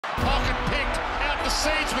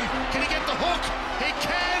Seedsman, can he get the hook? He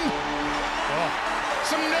can! Oh.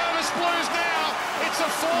 Some nervous blues now. It's a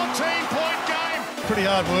 14-point game. Pretty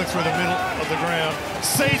hard work through the middle of the ground.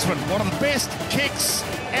 Seedsman, one of the best kicks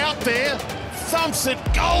out there. Thumps it,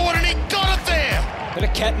 goal, and he got it there. Bit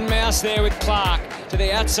of cat and mouse there with Clark. To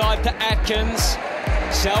the outside to Atkins.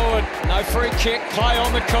 Selwood, no free kick, play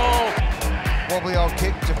on the call. Wobbly old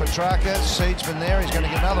kick to Petrarca. Seedsman there, he's going to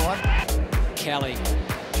get another one. Kelly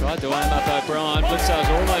tried to aim up O'Brien. Blitzar's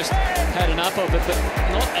almost had enough of it, but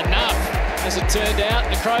not enough. As it turned out,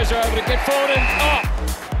 the Crows are able to get forward and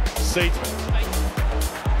Seedsman.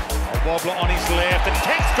 A wobbler on his left, and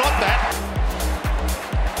Kent's got that.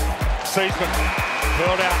 Seedsman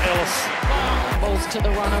hurled out Ellis. Balls to the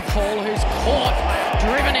run of Hall, who's caught,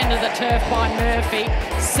 driven into the turf by Murphy.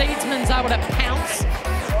 Seedsman's able to pounce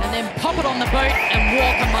and then pop it on the boot, and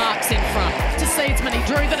Walker marks in front. To Seedsman, he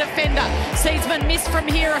drew the defender. Seedsman missed from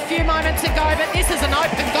here a few moments ago, but this is an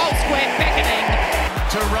open goal square beckoning.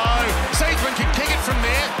 To Rowe. Seedsman can kick it from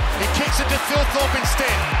there. He kicks it to Thilthorpe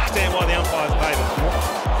instead. Understand why the umpires paid it.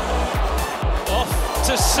 Off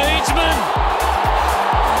to Seedsman.